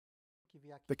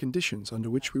the conditions under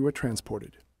which we were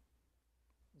transported.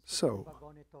 So,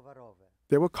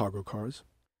 there were cargo cars.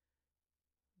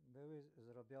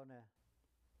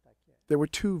 There were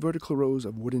 2 vertical rows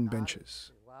of wooden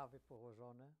benches,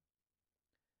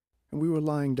 and we were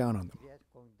lying down on them.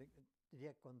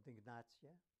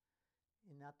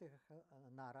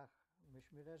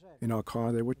 In our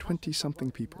car, there were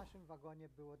 20-something people,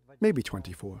 maybe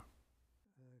 24.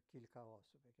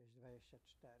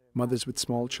 Mothers with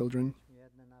small children,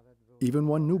 even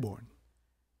one newborn,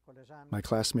 my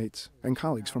classmates and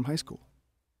colleagues from high school.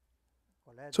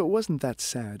 So it wasn't that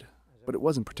sad, but it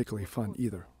wasn't particularly fun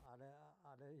either.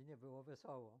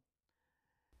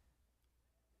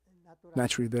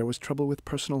 Naturally, there was trouble with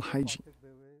personal hygiene.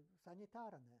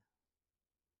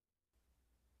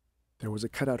 There was a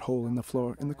cut-out hole in the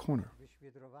floor in the corner.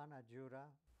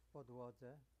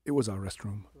 It was our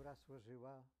restroom.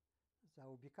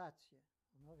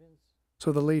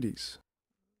 So the ladies,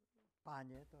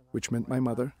 which meant my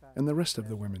mother and the rest of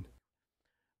the women,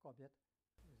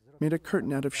 made a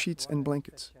curtain out of sheets and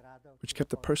blankets, which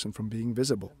kept the person from being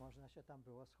visible.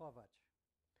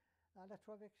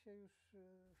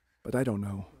 But I don't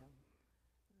know.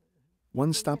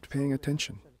 One stopped paying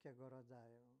attention,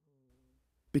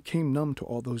 became numb to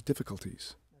all those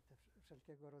difficulties.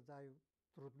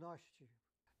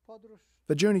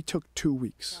 The journey took 2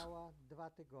 weeks.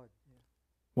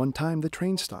 One time the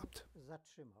train stopped.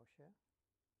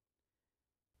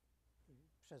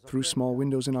 Through small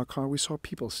windows in our car, we saw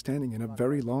people standing in a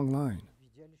very long line.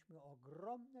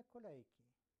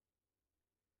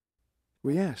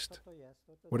 We asked,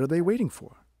 "What are they waiting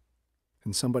for?"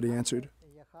 And somebody answered,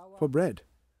 "For bread."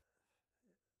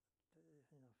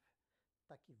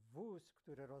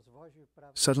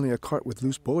 Suddenly a cart with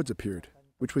loose boards appeared,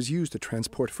 which was used to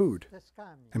transport food,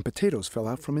 and potatoes fell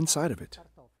out from inside of it.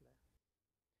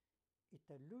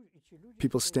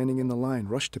 People standing in the line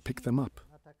rushed to pick them up.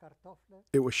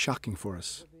 It was shocking for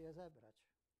us.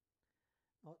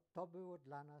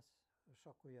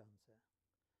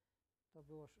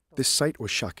 This sight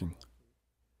was shocking.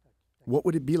 What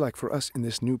would it be like for us in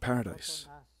this new paradise,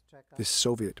 this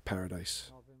Soviet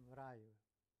paradise?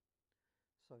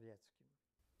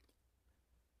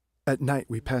 At night,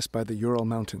 we passed by the Ural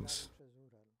Mountains.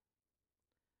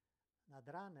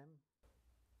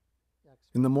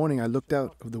 In the morning, I looked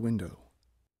out of the window.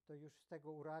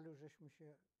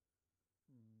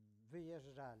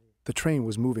 The train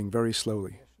was moving very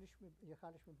slowly.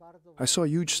 I saw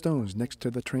huge stones next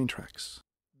to the train tracks.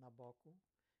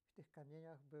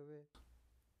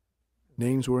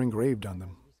 Names were engraved on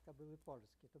them.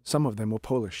 Some of them were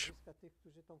Polish.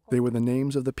 They were the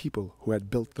names of the people who had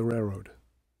built the railroad,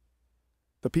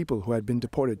 the people who had been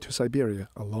deported to Siberia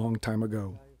a long time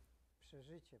ago.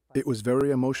 It was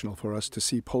very emotional for us to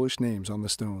see Polish names on the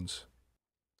stones.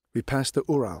 We passed the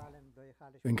Ural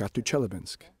and got to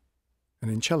Chelyabinsk. And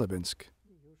in Chelyabinsk,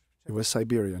 it was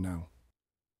Siberia now.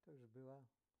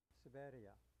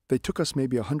 They took us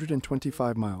maybe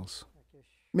 125 miles,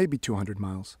 maybe 200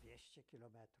 miles,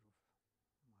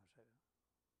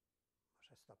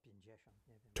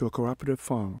 to a cooperative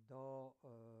farm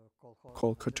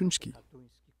called Katuński,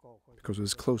 because it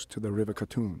was close to the river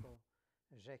Katun,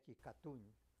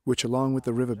 which along with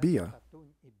the river Bia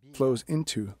flows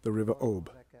into the river Ob.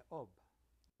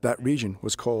 That region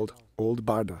was called Old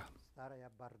Barda.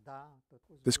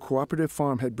 This cooperative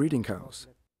farm had breeding cows,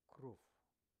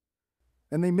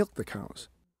 and they milked the cows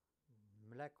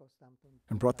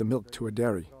and brought the milk to a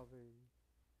dairy.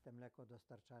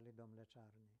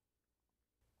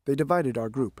 They divided our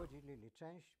group.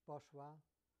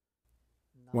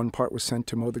 One part was sent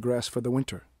to mow the grass for the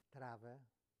winter,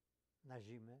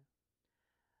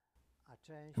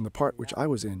 and the part which I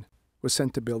was in was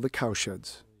sent to build the cow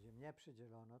sheds.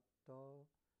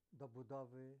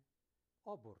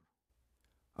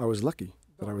 I was lucky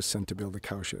that I was sent to build the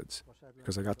cow sheds,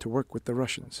 because I got to work with the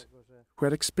Russians, who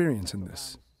had experience in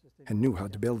this and knew how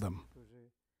to build them.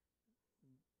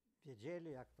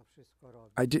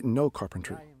 I didn't know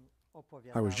carpentry.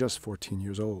 I was just 14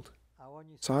 years old.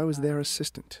 So I was their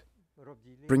assistant,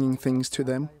 bringing things to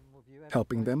them,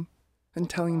 helping them, and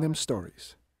telling them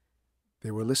stories.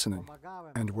 They were listening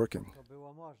and working.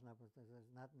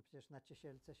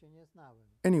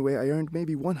 Anyway, I earned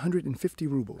maybe 150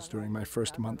 rubles during my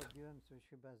first month.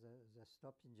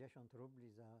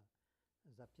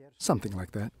 Something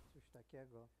like that.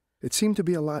 It seemed to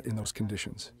be a lot in those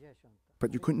conditions,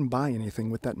 but you couldn't buy anything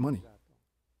with that money.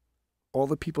 All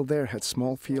the people there had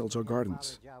small fields or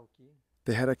gardens.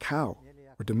 They had a cow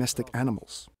or domestic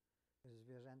animals.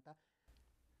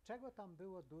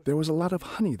 There was a lot of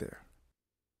honey there.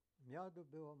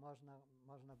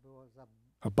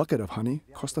 A bucket of honey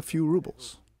cost a few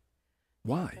rubles.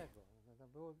 Why?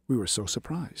 We were so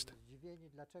surprised.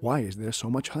 Why is there so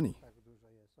much honey?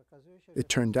 It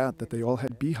turned out that they all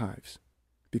had beehives,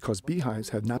 because beehives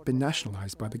had not been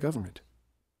nationalized by the government,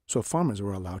 so farmers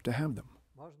were allowed to have them.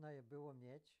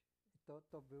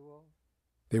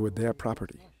 They were their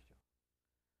property.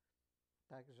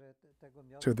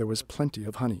 So there was plenty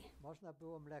of honey.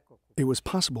 It was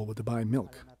possible to buy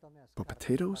milk, but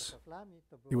potatoes?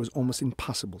 It was almost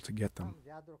impossible to get them.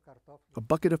 A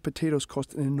bucket of potatoes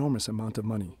cost an enormous amount of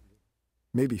money,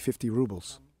 maybe 50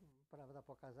 rubles.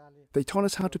 They taught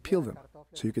us how to peel them,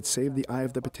 so you could save the eye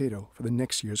of the potato for the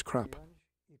next year's crop.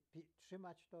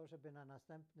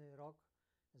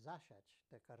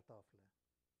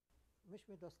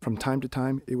 From time to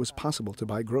time, it was possible to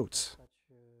buy groats.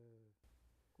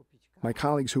 My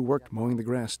colleagues who worked mowing the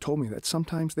grass told me that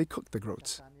sometimes they cooked the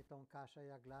groats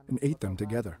and ate them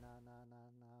together.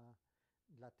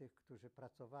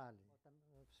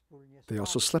 They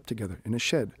also slept together in a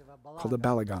shed called a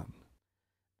balagan.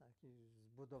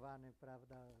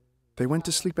 They went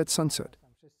to sleep at sunset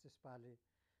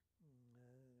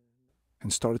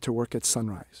and started to work at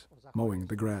sunrise, mowing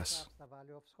the grass.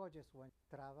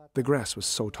 The grass was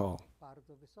so tall.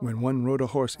 When one rode a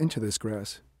horse into this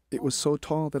grass, it was so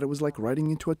tall that it was like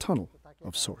riding into a tunnel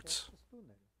of sorts.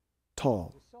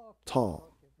 Tall,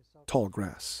 tall, tall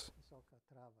grass.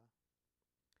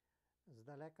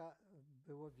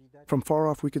 From far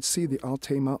off we could see the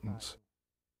Altai Mountains,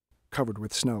 covered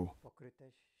with snow.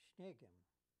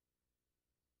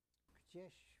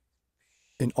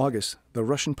 In August, the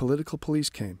Russian political police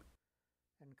came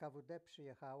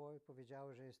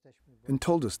and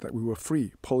told us that we were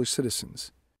free Polish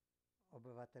citizens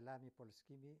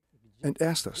and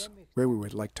asked us where we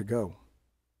would like to go.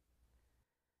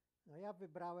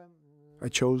 I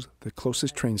chose the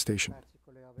closest train station,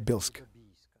 Bilsk.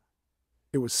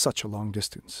 It was such a long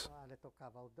distance.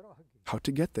 How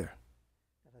to get there?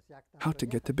 How to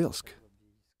get to Bilsk?